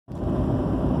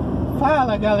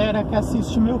Fala galera que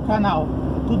assiste o meu canal,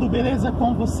 tudo beleza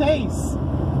com vocês?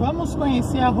 Vamos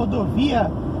conhecer a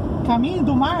rodovia Caminho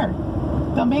do Mar,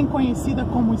 também conhecida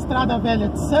como Estrada Velha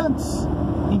de Santos.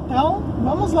 Então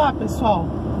vamos lá pessoal.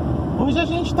 Hoje a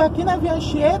gente está aqui na Via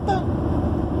Anchieta,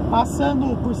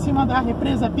 passando por cima da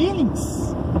represa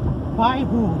Billings,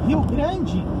 bairro Rio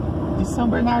Grande de São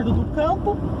Bernardo do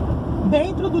Campo,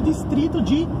 dentro do distrito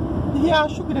de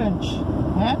Riacho Grande,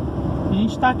 né? A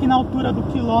gente está aqui na altura do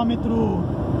quilômetro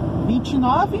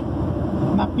 29,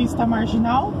 na pista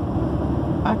marginal.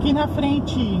 Aqui na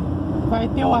frente vai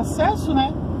ter o acesso,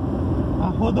 né? A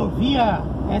rodovia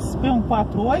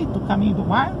SP-148, Caminho do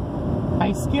Mar, à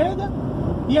esquerda.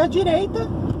 E à direita,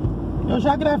 eu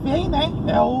já gravei, né?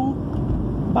 É o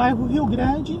bairro Rio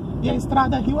Grande e a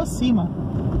estrada Rio Acima.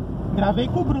 Gravei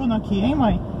com o Bruno aqui, hein,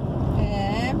 mãe?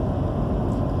 É.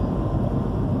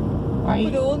 Aí,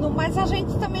 Bruno, mas a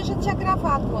gente também já tinha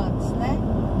gravado antes, né?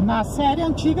 na série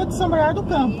antiga de São Bernardo do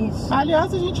Campo. Isso.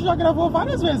 Aliás, a gente já gravou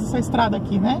várias vezes essa estrada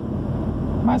aqui, né?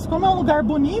 Mas como é um lugar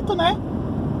bonito, né?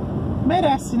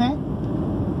 Merece, né?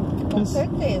 Com O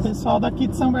certeza. pessoal daqui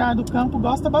de São Bernardo do Campo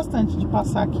gosta bastante de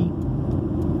passar aqui.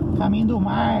 Caminho do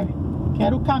Mar, que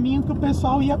era o caminho que o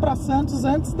pessoal ia para Santos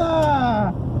antes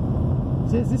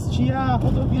de existir a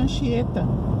Rodovia Anchieta.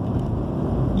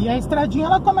 E a estradinha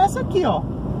ela começa aqui, ó.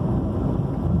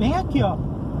 Bem aqui, ó.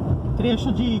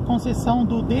 Trecho de concessão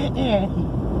do DER.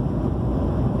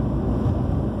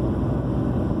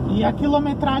 E a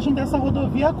quilometragem dessa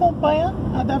rodovia acompanha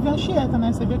a da Via Anchieta,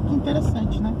 né? Você vê que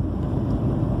interessante, né?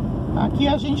 Aqui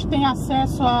a gente tem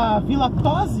acesso a Vila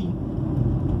Tosi.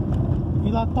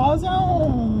 Vila Tosi é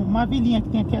uma vilinha que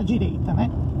tem aqui à direita, né?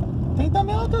 Tem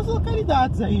também outras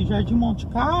localidades aí, Jardim Monte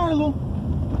Carlo,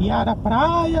 Iara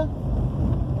Praia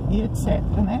e etc,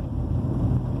 né?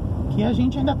 Aqui a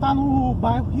gente ainda tá no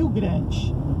bairro Rio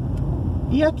Grande.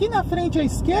 E aqui na frente à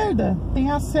esquerda tem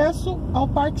acesso ao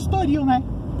Parque Estoril, né?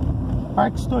 O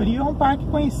Parque Estoril é um parque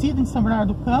conhecido em São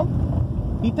Bernardo do Campo.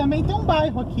 E também tem um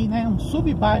bairro aqui, né? Um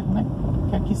subbairro, né?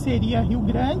 Que aqui seria Rio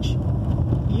Grande.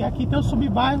 E aqui tem o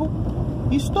subbairro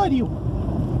Estoril.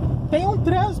 Tem um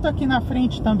trânsito aqui na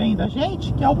frente também da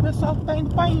gente, que é o pessoal que tá indo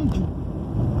para Índio.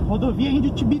 Rodovia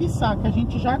Índio Tibiriçá, que a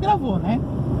gente já gravou, né?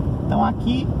 Então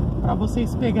aqui, para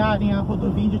vocês pegarem a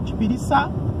rodovia Índio Tibiriçá,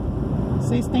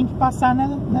 vocês têm que passar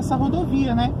nessa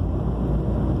rodovia, né?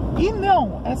 E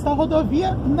não, essa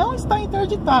rodovia não está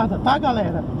interditada, tá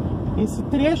galera? Esse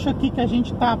trecho aqui que a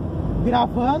gente tá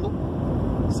gravando,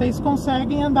 vocês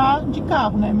conseguem andar de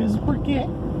carro, né? Mesmo porque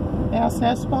é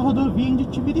acesso para a rodovia de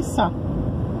Tibiriçá.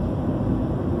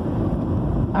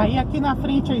 Aí aqui na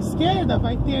frente à esquerda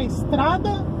vai ter a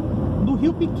estrada do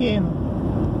Rio Pequeno.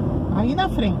 Aí na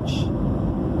frente.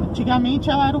 Antigamente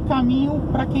ela era o caminho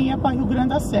para quem ia para Rio Grande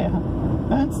da Serra,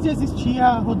 antes de existir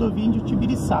a rodovia de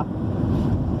Tibiriçá.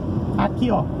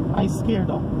 Aqui, ó, à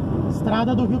esquerda, ó.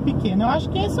 Estrada do Rio Pequeno. Eu acho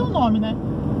que esse é o nome, né?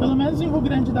 Pelo menos em Rio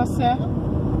Grande da Serra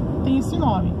tem esse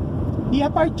nome. E a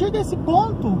partir desse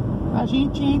ponto, a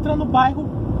gente entra no bairro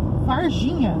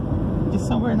Varginha de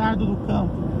São Bernardo do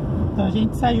Campo. Então a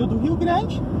gente saiu do Rio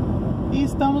Grande e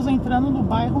estamos entrando no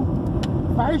bairro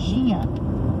Varginha.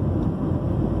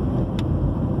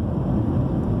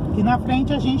 Aqui na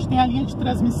frente a gente tem a linha de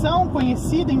transmissão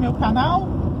conhecida em meu canal,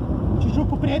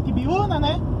 Tijuco Preto e Biúna,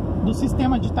 né? Do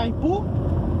sistema de Itaipu.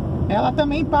 Ela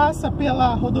também passa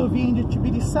pela rodovia Índio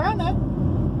Tibiriçá, né?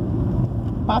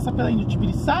 Passa pela Índio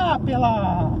Tibiriçá,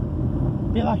 pela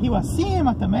Rio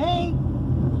Acima também.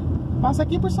 Passa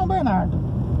aqui por São Bernardo.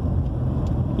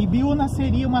 E Biúna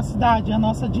seria uma cidade à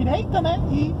nossa direita, né?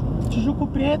 E Tijuco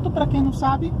Preto, para quem não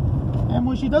sabe, é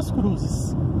Mogi das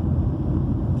Cruzes.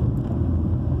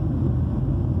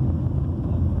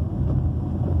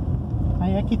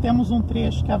 Aí aqui temos um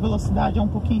trecho que a velocidade é um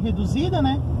pouquinho reduzida,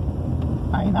 né?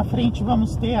 Aí na frente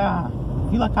vamos ter a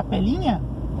Vila Capelinha.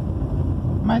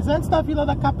 Mas antes da Vila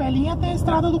da Capelinha tem a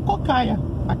Estrada do Cocaia.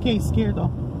 Aqui à esquerda,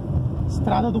 ó.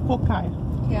 Estrada do Cocaia.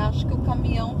 Que acho que o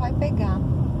caminhão vai pegar.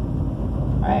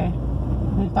 É.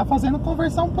 Ele tá fazendo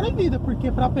conversão proibida,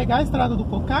 porque para pegar a Estrada do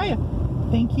Cocaia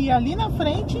tem que ir ali na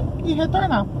frente e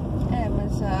retornar. É,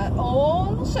 mas...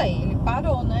 ou, não sei, ele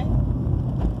parou, né?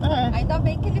 É. Ainda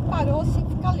bem que ele parou, assim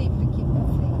fica livre aqui pra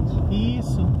frente.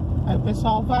 Isso. Aí o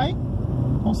pessoal vai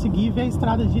conseguir ver a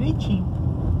estrada direitinho.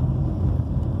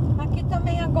 Aqui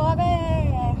também agora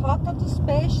é Rota dos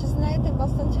Peixes, né? Tem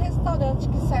bastante restaurante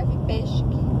que serve peixe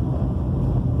aqui.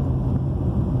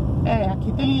 É,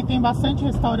 aqui tem bastante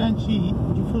restaurante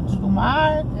de frutos do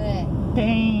mar. É.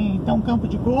 Tem um campo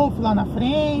de golfe lá na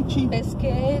frente.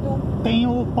 Pesqueiro. Tem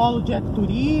o polo de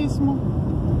ecoturismo.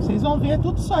 Vocês vão ver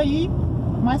tudo isso aí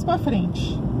mais pra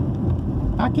frente.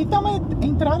 Aqui tá uma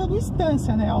entrada do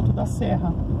Estância, né? Alto da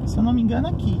Serra. Se eu não me engano,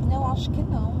 aqui. Não, acho que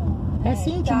não. É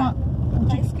sim, tinha tá, uma...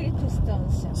 tá escrito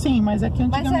Estância. Sim, mas é que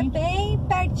antigamente... Mas é bem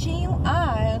pertinho.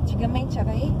 Ah, antigamente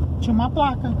era aí? Tinha uma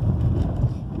placa.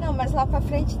 Não, mas lá pra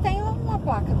frente tem uma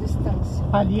placa do Estância.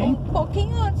 Ali é... Um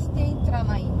pouquinho antes de entrar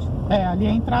na Índia. É, ali é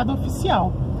a entrada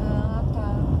oficial. Ah,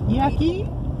 tá. E aqui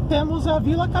temos a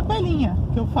Vila Capelinha,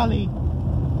 que eu falei.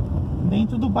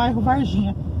 Dentro do bairro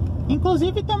Varginha.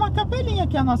 Inclusive tem uma capelinha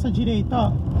aqui à nossa direita,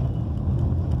 ó.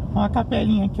 Uma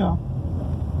capelinha aqui, ó.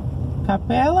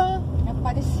 Capela...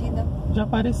 Aparecida. De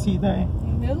Aparecida, é.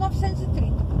 Em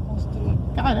 1930 foi construída.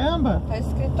 Caramba! Tá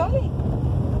escrito ali.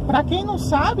 Pra quem não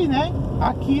sabe, né?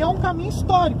 Aqui é um caminho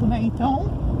histórico, né? Então,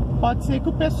 pode ser que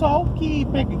o pessoal que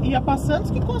ia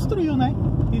passando que construiu, né?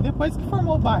 E depois que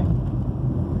formou o bairro.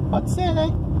 Pode ser,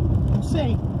 né? Não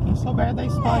sei. Quem souber da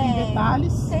história em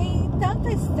detalhes... Tem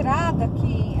tanta estrada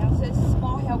que às vezes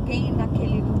morre alguém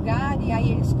naquele lugar e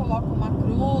aí eles colocam uma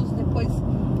cruz, depois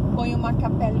põe uma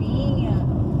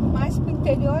capelinha. Mais pro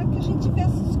interior que a gente vê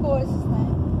essas coisas, né?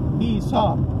 Isso,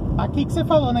 ó. Aqui que você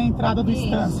falou, né? Entrada do Isso.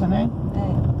 Estância, né?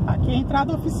 É. Aqui é a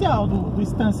entrada oficial do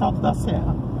Estância Alto da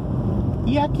Serra.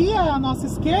 E aqui à nossa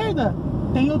esquerda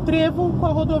tem o trevo com a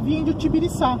rodovia de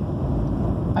Tibiriçá.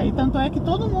 Aí tanto é que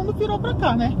todo mundo virou pra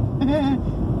cá, né?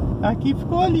 Aqui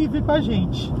ficou livre pra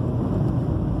gente.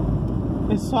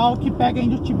 Pessoal que pega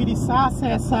indo Tibiriçá,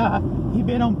 acessa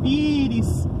Ribeirão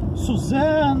Pires,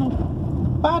 Suzano,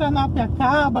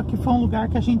 Paranapiacaba, que foi um lugar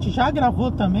que a gente já gravou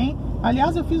também.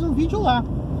 Aliás, eu fiz um vídeo lá.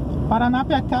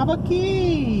 Paranapiacaba,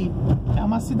 que é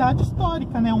uma cidade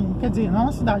histórica, né? Quer dizer, não é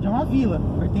uma cidade, é uma vila,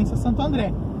 pertence a Santo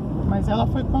André. Mas ela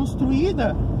foi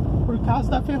construída por causa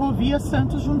da ferrovia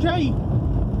Santos-Jundiaí,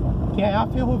 que é a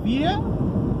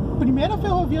primeira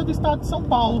ferrovia do estado de São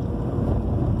Paulo,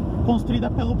 construída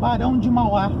pelo Barão de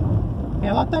Mauá.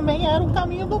 Ela também era o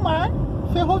caminho do mar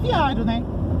ferroviário, né?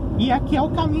 E aqui é o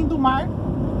caminho do mar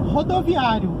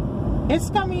rodoviário.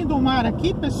 Esse caminho do mar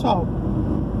aqui, pessoal,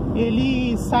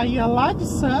 ele saía lá de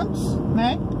Santos,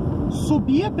 né?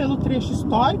 Subia pelo trecho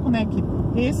histórico, né? Que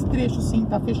esse trecho sim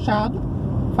tá fechado,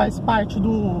 faz parte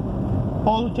do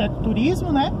polo de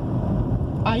ecoturismo, né?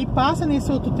 Aí passa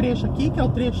nesse outro trecho aqui, que é o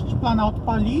trecho de Planalto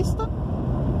Paulista,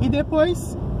 e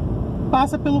depois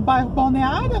passa pelo bairro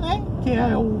Balneário, né? Que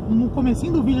é no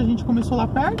comecinho do vídeo a gente começou lá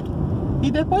perto. E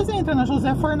depois entra na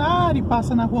José Fornari,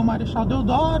 passa na Rua Marechal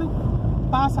Deodoro,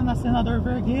 passa na Senador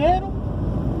Vergueiro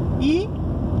e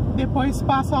depois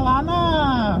passa lá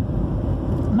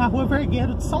na Rua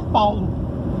Vergueiro de São Paulo.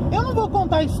 Eu não vou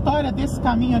contar a história desse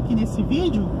caminho aqui nesse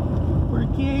vídeo,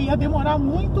 porque ia demorar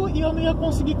muito e eu não ia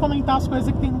conseguir comentar as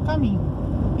coisas que tem no caminho.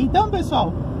 Então,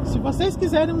 pessoal, se vocês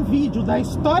quiserem um vídeo da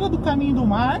história do caminho do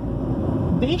mar,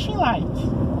 deixem like.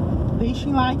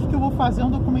 Deixem like que eu vou fazer um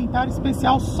documentário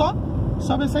especial só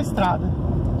sobre essa estrada.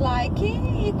 Like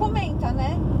e comenta,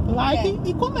 né? Like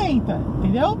e comenta,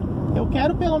 entendeu? Eu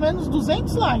quero pelo menos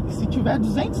 200 likes. Se tiver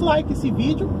 200 likes esse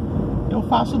vídeo, eu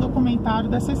faço o documentário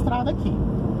dessa estrada aqui.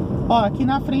 Ó, aqui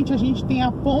na frente a gente tem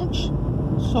a ponte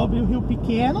sobre o Rio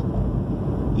Pequeno.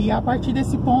 E a partir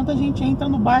desse ponto a gente entra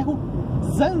no bairro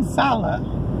Zanzala,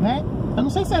 né? Eu não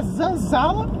sei se é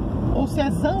Zanzala ou se é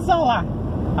Zanzalá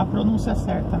a pronúncia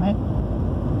certa, né?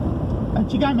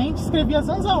 Antigamente escrevia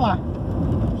Zanzalá.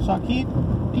 Só que,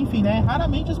 enfim, né?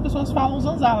 Raramente as pessoas falam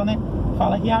Zanzala, né?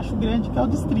 Fala Riacho Grande, que é o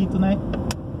distrito, né?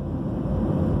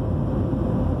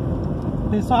 O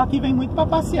pessoal aqui vem muito pra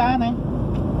passear, né?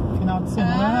 Final de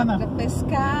semana. Pra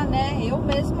pescar, né? Eu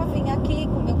mesma vim aqui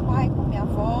com meu pai, com minha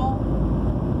avó.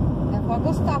 Minha avó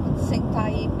gostava de sentar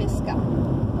aí e pescar.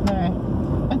 É.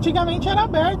 Antigamente era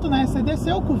aberto, né? Você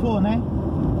desceu com o vô, né?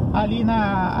 Ali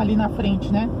na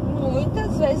frente, né?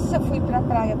 Muitas vezes eu fui pra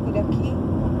praia por aqui.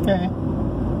 É.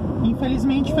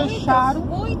 Infelizmente fecharam.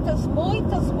 Muitas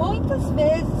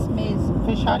vezes mesmo.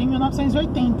 Fecharam em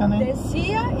 1980, né?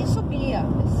 Descia e subia.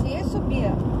 Descia e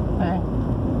subia. É.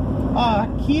 Ó,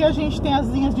 aqui a gente tem as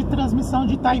linhas de transmissão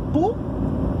de Itaipu.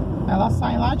 Elas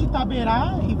saem lá de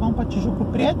Itaberá e vão para Tijuco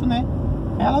Preto, né?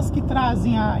 Elas que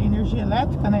trazem a energia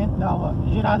elétrica, né?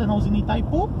 Gerada na usina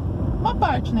Itaipu. Uma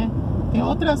parte, né? Tem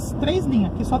outras 3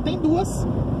 linhas, que só tem 2.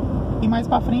 E mais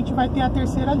para frente vai ter a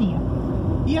terceira linha.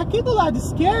 E aqui do lado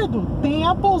esquerdo tem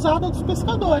a pousada dos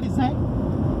pescadores, né?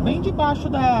 Bem debaixo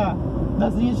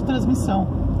das linhas de transmissão.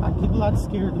 Aqui do lado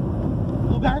esquerdo.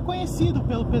 Lugar conhecido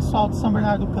pelo pessoal de São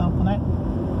Bernardo do Campo, né?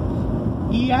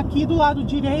 E aqui do lado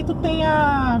direito tem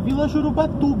a Vila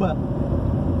Jurubatuba.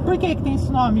 Por que tem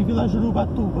esse nome, Vila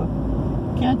Jurubatuba?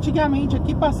 Porque antigamente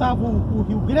aqui passava o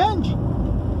Rio Grande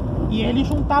e ele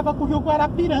juntava com o Rio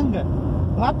Guarapiranga,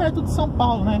 lá perto de São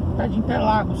Paulo, né? Perto de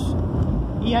Interlagos.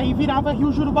 e aí virava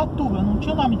Rio Jurubatuba, não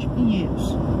tinha o nome de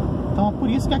Pinheiros. Então é por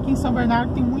isso que aqui em São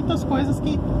Bernardo tem muitas coisas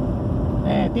que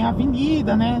tem a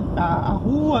avenida, né, a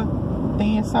rua,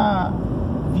 tem essa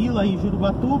vila aí,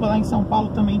 Jurubatuba, lá em São Paulo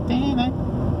também tem, né,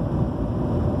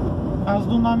 por causa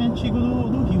do nome antigo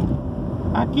do rio.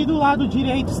 Aqui do lado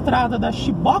direito, Estrada da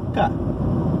Chiboca,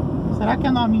 será que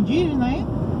é nome indígena, hein?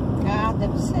 Ah,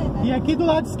 deve ser, né? E aqui do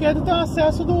lado esquerdo tem o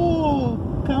acesso do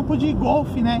campo de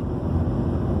golfe, né?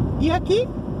 E aqui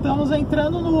estamos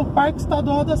entrando no Parque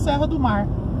Estadual da Serra do Mar,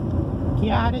 que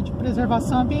é a área de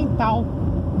preservação ambiental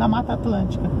da Mata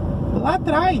Atlântica. Lá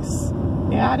atrás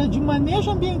é a área de manejo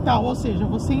ambiental, ou seja,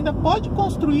 você ainda pode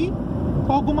construir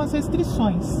com algumas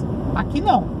restrições. Aqui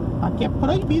não, aqui é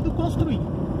proibido construir.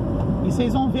 E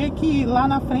vocês vão ver que lá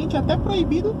na frente é até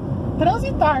proibido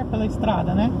transitar pela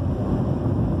estrada, né?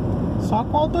 Só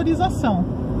com autorização.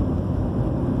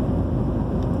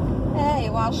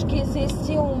 Eu acho que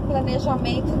existe um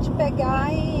planejamento de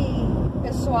pegar e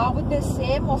pessoal e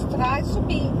descer, mostrar e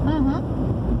subir. Uhum.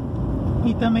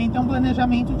 E também tem um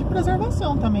planejamento de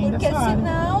preservação também porque dessa área. Porque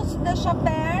senão, se deixar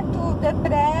aberto,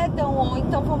 depredam ou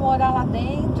então vão morar lá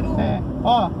dentro.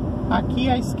 Ó, aqui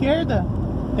à esquerda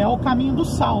é o Caminho do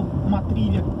Sal, uma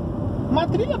trilha. Uma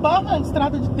trilha barra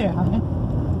estrada de terra, né?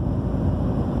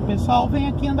 O pessoal vem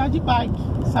aqui andar de bike.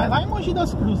 Sai lá em Mogi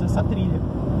das Cruzes essa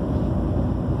trilha.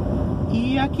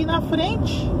 E aqui na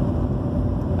frente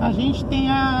a gente tem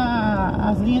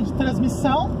as linhas de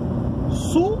transmissão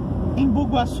Sul,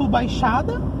 Embu-Guaçu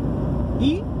Baixada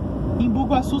e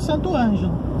Embu-Guaçu Santo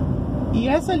Ângelo. E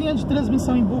essa linha de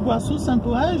transmissão Embu-Guaçu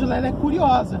Santo Ângelo, ela é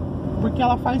curiosa, porque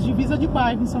ela faz divisa de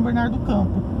bairro em São Bernardo do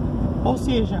Campo. Ou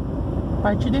seja, a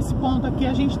partir desse ponto aqui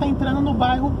a gente está entrando no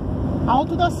bairro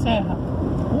Alto da Serra.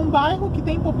 Um bairro que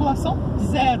tem população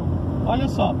zero. Olha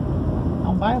só, é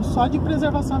um bairro só de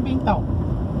preservação ambiental.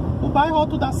 O bairro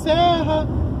Alto da Serra,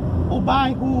 o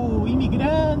bairro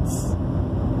Imigrantes,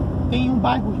 tem um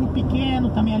bairro Rio Pequeno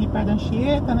também ali perto da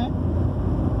Anchieta, né?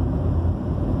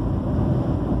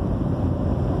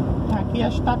 Aqui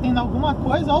acho que tá tendo alguma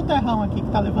coisa. Olha o terrão aqui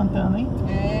que tá levantando, hein?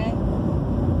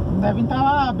 Devem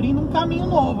estar abrindo um caminho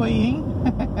novo aí, hein?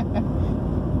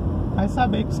 Vai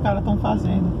saber o que os caras estão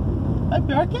fazendo. É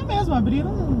pior que é mesmo,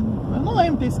 abriram eu não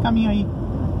lembro desse caminho aí.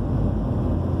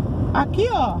 Aqui,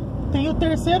 ó, tem o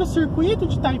terceiro circuito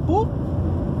de Itaipu,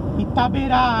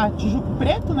 Itaberá, Tijuco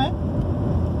Preto, né?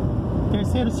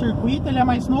 Terceiro circuito, ele é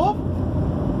mais novo.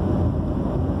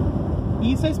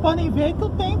 E vocês podem ver que o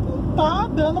tempo tá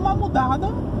dando uma mudada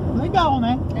legal,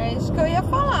 né? É isso que eu ia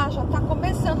falar, já tá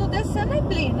começando a descer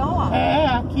neblina, ó lá.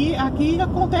 Aqui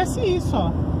acontece isso,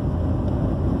 ó.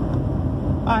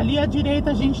 Ali à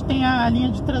direita a gente tem a linha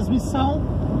de transmissão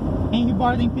em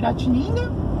Riborda, em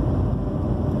Piratininga.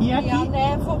 E aqui a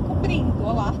névoa cobrindo,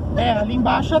 ó lá. Ali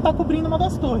embaixo já tá cobrindo uma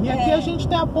das torres. E aqui a gente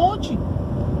tem a ponte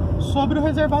sobre o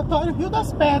reservatório Rio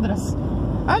das Pedras.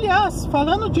 Aliás,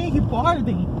 falando de Henry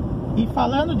Borden e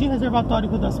falando de reservatório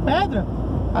Rio das Pedras,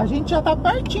 a gente já está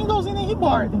pertinho da usina Henry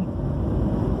Borden.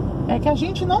 É que a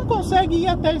gente não consegue ir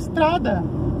até a estrada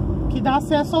que dá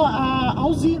acesso à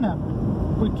usina,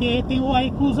 porque tem a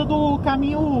inclusa do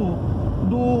caminho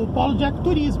do polo de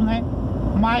ecoturismo, né?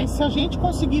 Mas se a gente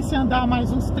conseguisse andar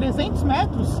mais uns 300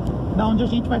 metros da onde a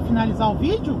gente vai finalizar o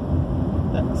vídeo,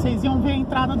 vocês iam ver a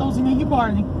entrada da usina Henry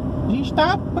Borden. A gente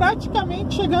está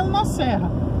praticamente chegando na Serra.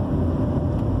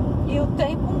 E o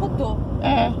tempo mudou.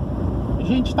 A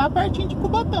gente está pertinho de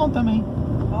Cubatão também.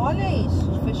 Olha isso,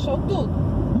 fechou tudo.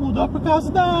 Mudou por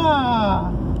causa que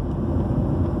a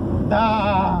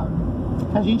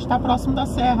gente está próximo da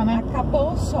Serra, né?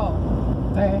 Acabou o sol.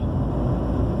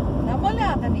 Dá uma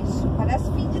olhada nisso, parece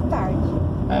fim de tarde.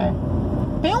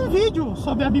 Tem um vídeo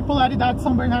sobre a bipolaridade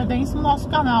são bernardense no nosso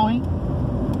canal, hein?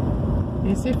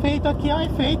 Esse efeito aqui é um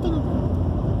efeito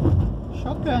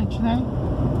chocante, né?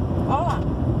 Olha lá.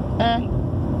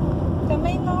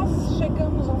 Também nós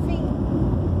chegamos ao fim.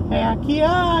 Aqui é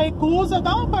a eclusa.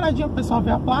 Dá uma paradinha pro pessoal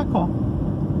ver a placa, ó.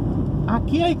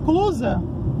 Aqui é a eclusa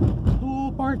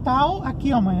do portal.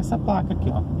 Aqui, ó, mãe, essa placa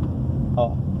aqui,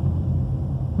 ó.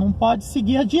 Não pode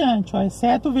seguir adiante, ó,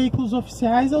 exceto veículos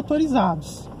oficiais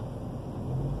autorizados.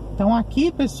 Então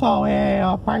aqui, pessoal, é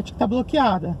a parte que tá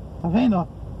bloqueada. Tá vendo, ó?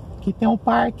 Aqui tem o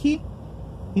Parque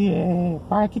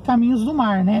Caminhos do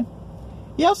Mar, né?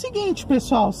 E é o seguinte,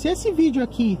 pessoal, se esse vídeo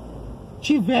aqui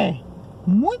tiver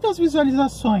muitas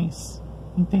visualizações,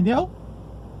 entendeu?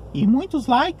 E muitos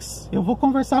likes, eu vou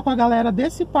conversar com a galera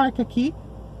desse parque aqui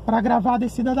para gravar a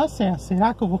descida da Serra.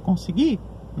 Será que eu vou conseguir?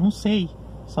 Não sei,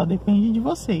 só depende de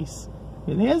vocês,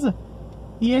 beleza?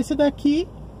 E esse daqui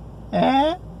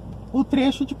é o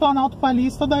trecho de Planalto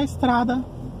Paulista da Estrada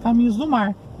Caminhos do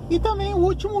Mar. E também o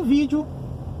último vídeo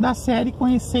da série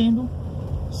conhecendo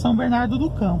São Bernardo do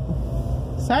Campo,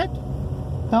 certo?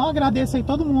 Então agradeço aí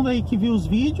todo mundo aí que viu os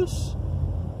vídeos.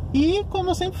 E como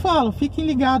eu sempre falo, fiquem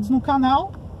ligados no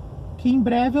canal, que em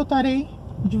breve eu estarei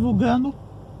divulgando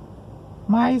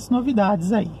mais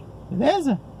novidades aí,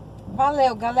 beleza?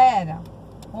 Valeu, galera.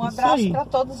 Um Isso abraço aí. para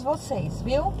todos vocês,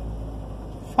 viu?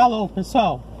 Falou,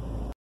 pessoal.